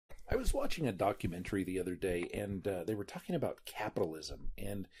was watching a documentary the other day, and they were talking about capitalism,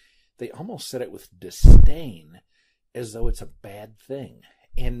 and they almost said it with disdain, as though it's a bad thing.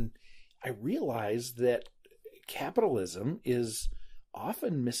 And I realized that capitalism is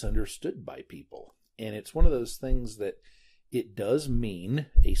often misunderstood by people. And it's one of those things that it does mean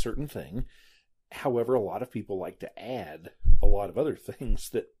a certain thing. However, a lot of people like to add a lot of other things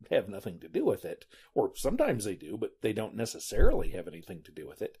that have nothing to do with it. Or sometimes they do, but they don't necessarily have anything to do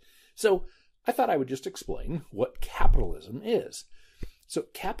with it. So I thought I would just explain what capitalism is. So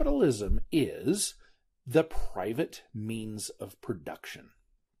capitalism is the private means of production.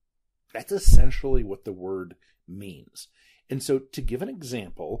 That's essentially what the word means. And so to give an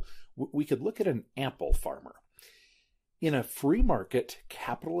example, we could look at an apple farmer. In a free market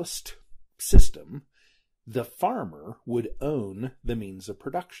capitalist system, the farmer would own the means of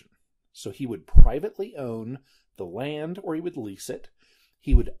production. So he would privately own the land, or he would lease it.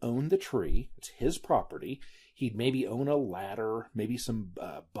 He would own the tree. It's his property. He'd maybe own a ladder, maybe some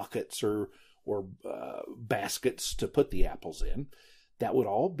buckets or baskets to put the apples in. That would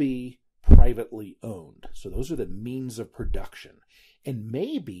all be privately owned. So those are the means of production. And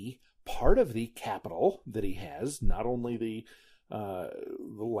maybe part of the capital that he has, not only the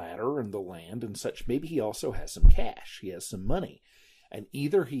ladder and the land and such, maybe he also has some cash. He has some money. And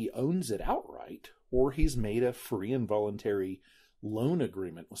either he owns it outright, or he's made a free and voluntary loan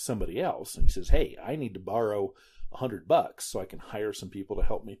agreement with somebody else. And he says, hey, I need to borrow $100 so I can hire some people to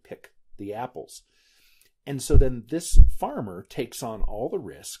help me pick the apples. And so then this farmer takes on all the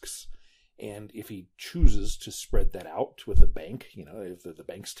risks. And if he chooses to spread that out with a bank, if the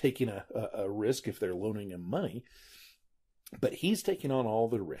bank's taking a risk if they're loaning him money, but he's taking on all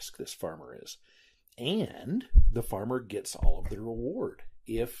the risk, this farmer is. And the farmer gets all of the reward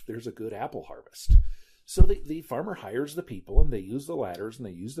if there's a good apple harvest. So the farmer hires the people, and they use the ladders, and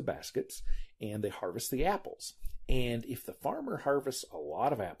they use the baskets, and they harvest the apples. And if the farmer harvests a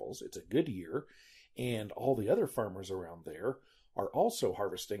lot of apples, it's a good year, and all the other farmers around there are also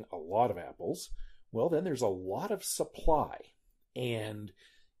harvesting a lot of apples, well, then there's a lot of supply. And,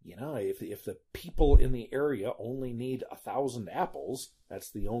 if the people in the area only need 1,000 apples,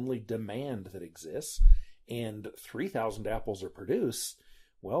 that's the only demand that exists, and 3,000 apples are produced,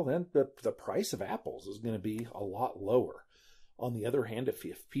 well, then the price of apples is going to be a lot lower. On the other hand,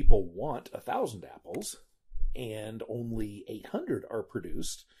 if people want 1,000 apples and only 800 are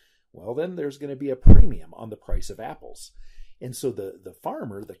produced, well, then there's going to be a premium on the price of apples. And so the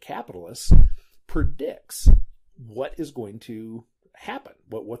farmer, the capitalist, predicts what is going to happen,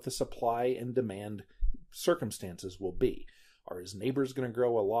 what the supply and demand circumstances will be. Are his neighbors going to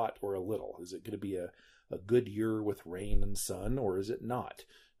grow a lot or a little? Is it going to be a good year with rain and sun, or is it not?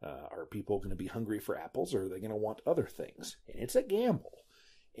 Are people going to be hungry for apples, or are they going to want other things? And it's a gamble.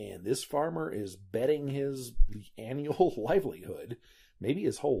 And this farmer is betting his annual livelihood, maybe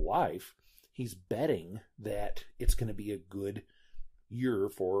his whole life. He's betting that it's going to be a good year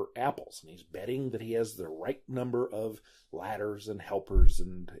for apples. And he's betting that he has the right number of ladders and helpers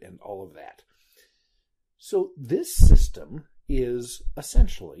and all of that. So this system is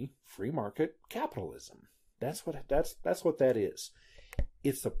essentially free market capitalism. That's what that is.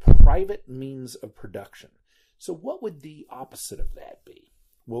 It's the private means of production. So what would the opposite of that be?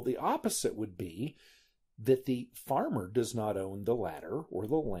 Well, the opposite would be that the farmer does not own the ladder or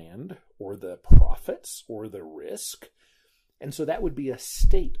the land or the profits or the risk. And so that would be a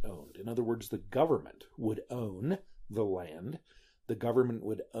state-owned. In other words, the government would own the land. The government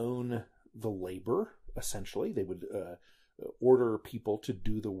would own the labor, essentially. They would order people to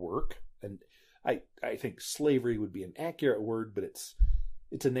do the work. And I think slavery would be an accurate word, but it's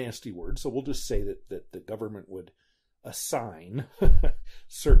a nasty word. So we'll just say that the government would assign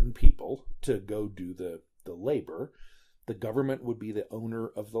certain people to go do the labor. The government would be the owner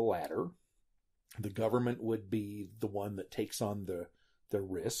of the ladder. The government would be the one that takes on the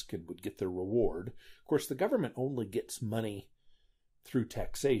risk and would get the reward. Of course, the government only gets money through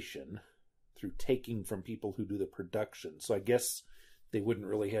taxation, through taking from people who do the production. So I guess they wouldn't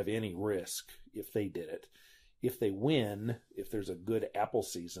really have any risk if they did it. If they win, if there's a good apple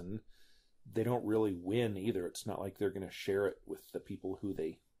season, they don't really win either. It's not like they're going to share it with the people who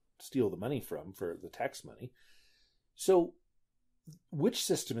they steal the money from for the tax money. So which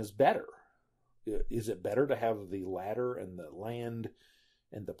system is better? Is it better to have the ladder and the land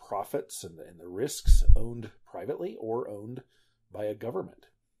and the profits and the risks owned privately or owned by a government?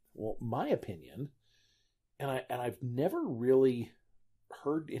 Well, my opinion, and I've never really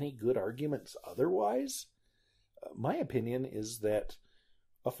heard any good arguments otherwise, my opinion is that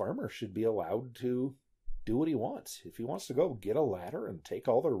a farmer should be allowed to do what he wants. If he wants to go get a ladder and take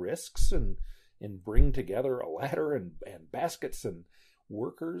all the risks and bring together a ladder and baskets and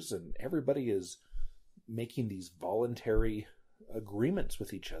workers, and everybody is making these voluntary agreements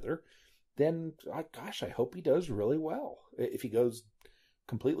with each other, then gosh, I hope he does really well. If he goes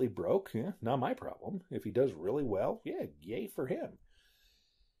completely broke, not my problem. If he does really well, yay for him.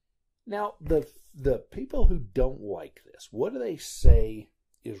 Now, the people who don't like this, what do they say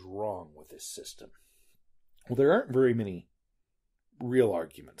is wrong with this system? Well, there aren't very many real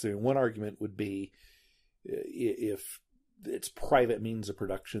arguments. I mean, one argument would be if it's private means of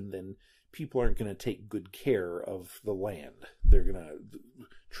production, then people aren't going to take good care of the land. They're going to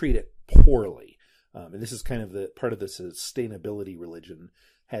treat it poorly. And this is kind of the part of the sustainability religion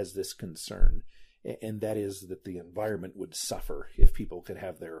has this concern, and that is that the environment would suffer if people could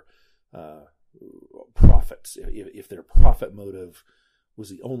have their profits. If their profit motive was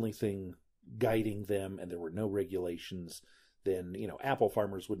the only thing guiding them and there were no regulations, then, apple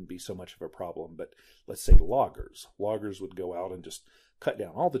farmers wouldn't be so much of a problem. But let's say loggers would go out and just cut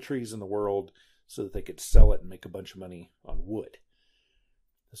down all the trees in the world so that they could sell it and make a bunch of money on wood.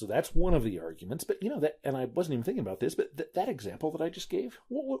 So that's one of the arguments. But, that, and I wasn't even thinking about this, but that example that I just gave,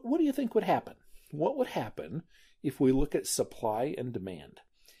 what do you think would happen? What would happen if we look at supply and demand?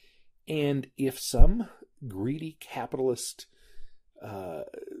 And if some greedy capitalist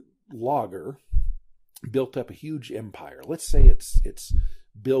logger built up a huge empire, let's say it's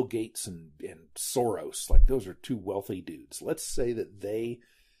Bill Gates and Soros, like those are two wealthy dudes. Let's say that they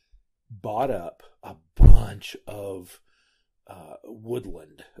bought up a bunch of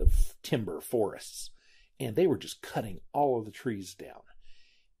woodland, of timber forests, and they were just cutting all of the trees down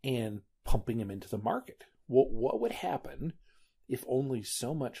and pumping them into the market. Well, what would happen if only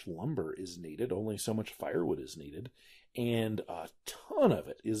so much lumber is needed, only so much firewood is needed, and a ton of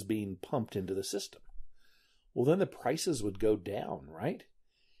it is being pumped into the system? Well, then the prices would go down, right?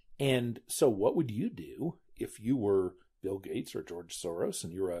 And so what would you do if you were Bill Gates or George Soros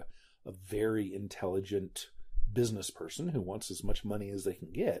and you're a very intelligent business person who wants as much money as they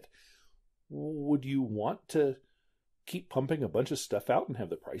can get? Would you want to keep pumping a bunch of stuff out and have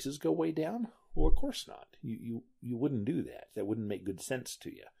the prices go way down? Well, of course not. You wouldn't do that. That wouldn't make good sense to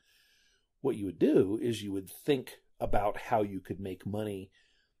you. What you would do is you would think about how you could make money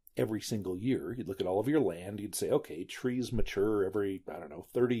every single year. You'd look at all of your land. You'd say, okay, trees mature every,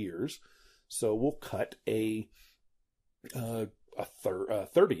 30 years. So we'll cut a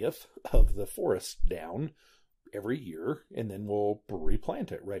 30th of the forest down every year, and then we'll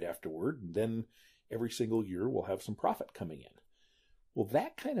replant it right afterward. And then every single year we'll have some profit coming in. Well,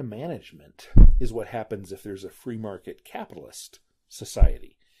 that kind of management is what happens if there's a free market capitalist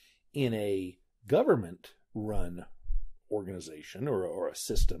society. In a government-run organization or a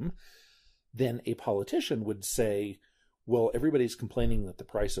system, then a politician would say, well, everybody's complaining that the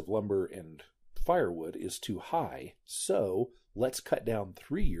price of lumber and firewood is too high, so let's cut down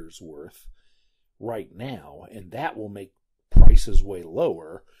 3 years' worth right now, and that will make prices way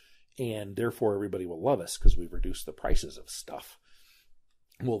lower, and therefore everybody will love us because we've reduced the prices of stuff.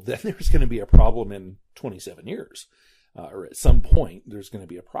 Well, then there's going to be a problem in 27 years. Or at some point, there's going to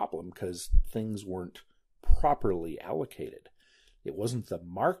be a problem because things weren't properly allocated. It wasn't the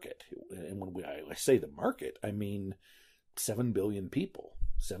market. And when I say the market, I mean 7 billion people.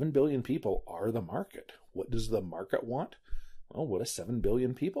 7 billion people are the market. What does the market want? Well, what do 7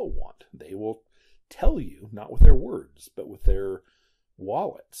 billion people want? They will tell you, not with their words, but with their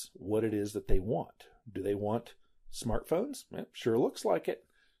wallets, what it is that they want. Do they want smartphones? Sure looks like it.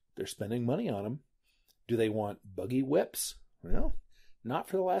 They're spending money on them. Do they want buggy whips? Well, not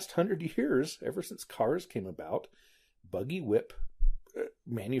for the last 100 years. Ever since cars came about, buggy whip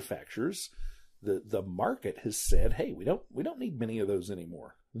manufacturers, the market has said, hey, we don't need many of those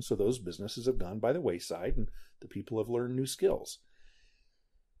anymore. And so those businesses have gone by the wayside, and the people have learned new skills.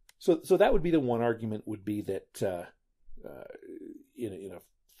 So that would be the one argument, would be that in a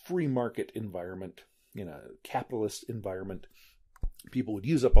free market environment, in a capitalist environment, people would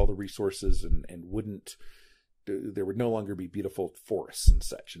use up all the resources and there would no longer be beautiful forests and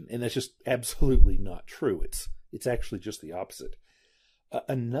such. And that's just absolutely not true. It's actually just the opposite.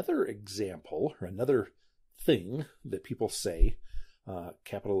 Another example, or another thing that people say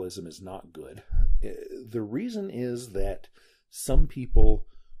capitalism is not good, the reason is that some people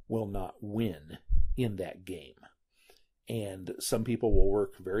will not win in that game. And some people will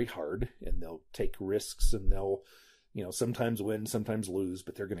work very hard, and they'll take risks, and they'll sometimes win, sometimes lose,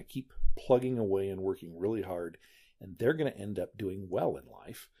 but they're going to keep plugging away and working really hard, and they're going to end up doing well in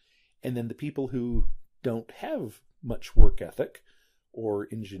life. And then the people who don't have much work ethic or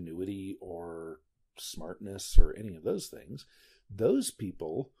ingenuity or smartness or any of those things, those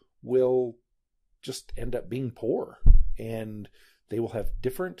people will just end up being poor, and they will have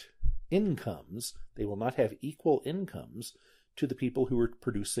different incomes. They will not have equal incomes to the people who are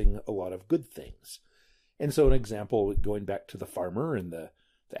producing a lot of good things. And so an example, going back to the farmer and the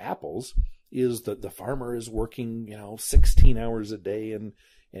apples, is that the farmer is working, 16 hours a day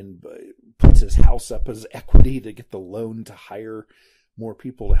and puts his house up as equity to get the loan to hire more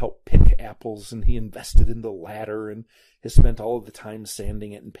people to help pick apples, and he invested in the ladder and has spent all of the time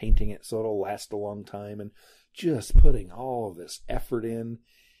sanding it and painting it so it'll last a long time, and just putting all of this effort in.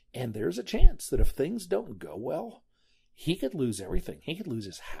 And there's a chance that if things don't go well, he could lose everything. He could lose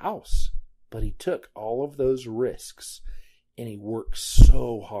his house. But he took all of those risks, and he worked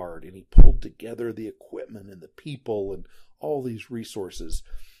so hard, and he pulled together the equipment and the people and all these resources.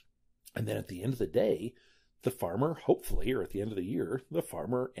 And then at the end of the day, the farmer, hopefully, or at the end of the year, the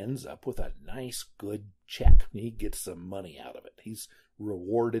farmer ends up with a nice, good check. He gets some money out of it. He's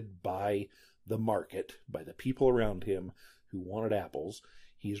rewarded by the market, by the people around him who wanted apples.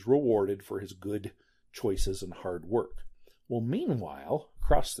 He's rewarded for his good choices and hard work. Well, meanwhile,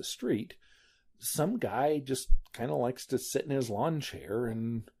 across the street, some guy just kind of likes to sit in his lawn chair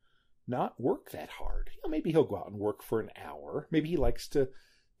and not work that hard. Maybe he'll go out and work for an hour. Maybe he likes to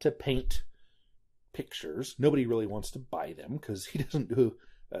paint pictures. Nobody really wants to buy them because he doesn't do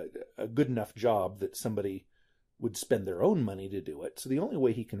a good enough job that somebody would spend their own money to do it. So the only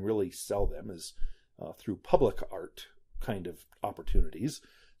way he can really sell them is through public art kind of opportunities.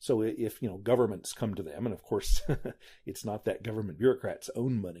 So if, governments come to them, and of course, it's not that government bureaucrats'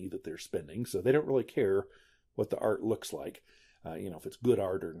 own money that they're spending, so they don't really care what the art looks like, if it's good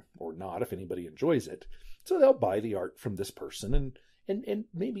art or not, if anybody enjoys it. So they'll buy the art from this person, and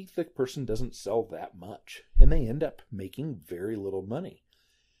maybe the person doesn't sell that much, and they end up making very little money.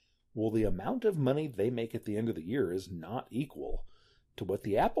 Well, the amount of money they make at the end of the year is not equal to what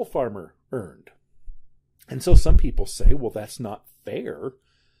the apple farmer earned. And so some people say, well, that's not fair,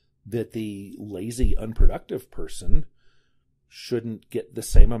 that the lazy, unproductive person shouldn't get the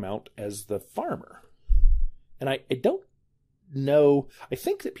same amount as the farmer. And I don't know. I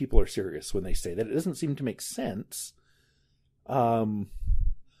think that people are serious when they say that. It doesn't seem to make sense.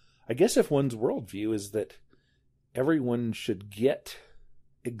 I guess if one's worldview is that everyone should get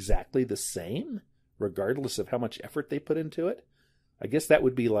exactly the same, regardless of how much effort they put into it, I guess that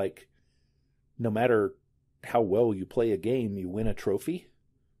would be like, no matter how well you play a game, you win a trophy.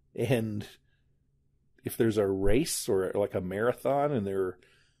 And if there's a race or like a marathon and there are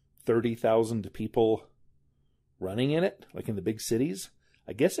 30,000 people running in it, like in the big cities,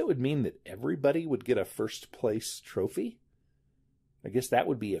 I guess it would mean that everybody would get a first place trophy. I guess that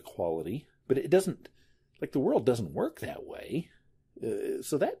would be equality, but it doesn't, like the world doesn't work that way.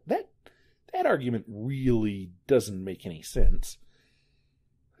 So that argument really doesn't make any sense.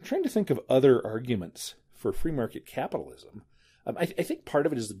 I'm trying to think of other arguments for free market capitalism. I think part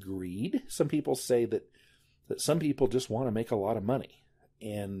of it is the greed. Some people say that some people just want to make a lot of money.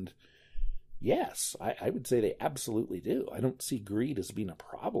 And yes, I would say they absolutely do. I don't see greed as being a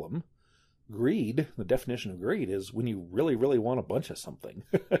problem. Greed, the definition of greed, is when you really, really want a bunch of something.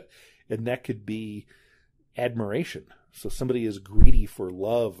 And that could be admiration. So somebody is greedy for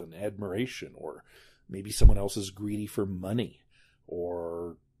love and admiration, or maybe someone else is greedy for money,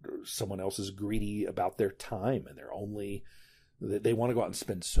 or someone else is greedy about their time, and they want to go out and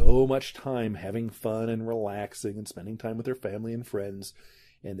spend so much time having fun and relaxing and spending time with their family and friends,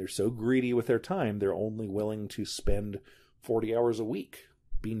 and they're so greedy with their time, they're only willing to spend 40 hours a week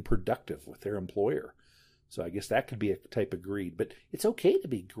being productive with their employer. So I guess that could be a type of greed, but it's okay to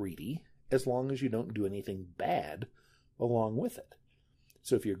be greedy as long as you don't do anything bad along with it.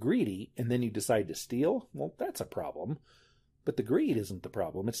 So if you're greedy and then you decide to steal, well, that's a problem. But the greed isn't the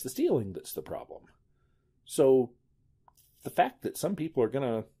problem. It's the stealing that's the problem. So the fact that some people are going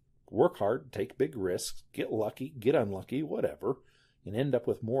to work hard, take big risks, get lucky, get unlucky, whatever, and end up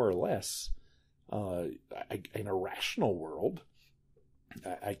with more or less, in a rational world,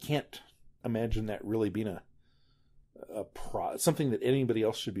 I can't imagine that really being something that anybody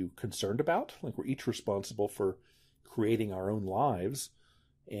else should be concerned about. Like, we're each responsible for creating our own lives,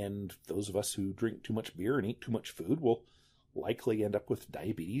 and those of us who drink too much beer and eat too much food will likely end up with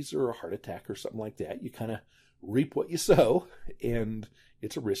diabetes or a heart attack or something like that. You kind of reap what you sow, and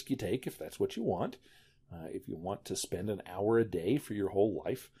it's a risk you take if that's what you want. If you want to spend an hour a day for your whole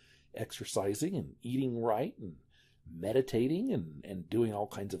life exercising and eating right and meditating and doing all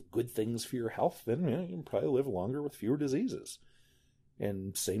kinds of good things for your health, then you can probably live longer with fewer diseases.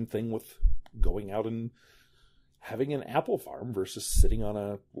 And same thing with going out and having an apple farm versus sitting on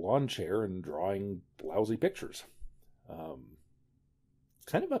a lawn chair and drawing lousy pictures.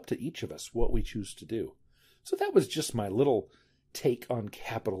 Kind of up to each of us what we choose to do. So that was just my little take on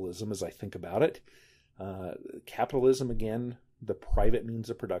capitalism as I think about it. Capitalism, again, the private means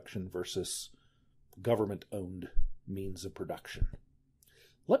of production versus government-owned means of production.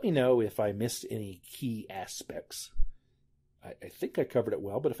 Let me know if I missed any key aspects. I think I covered it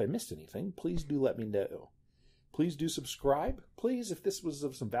well, but if I missed anything, please do let me know. Please do subscribe. Please, if this was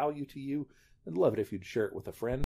of some value to you, I'd love it if you'd share it with a friend.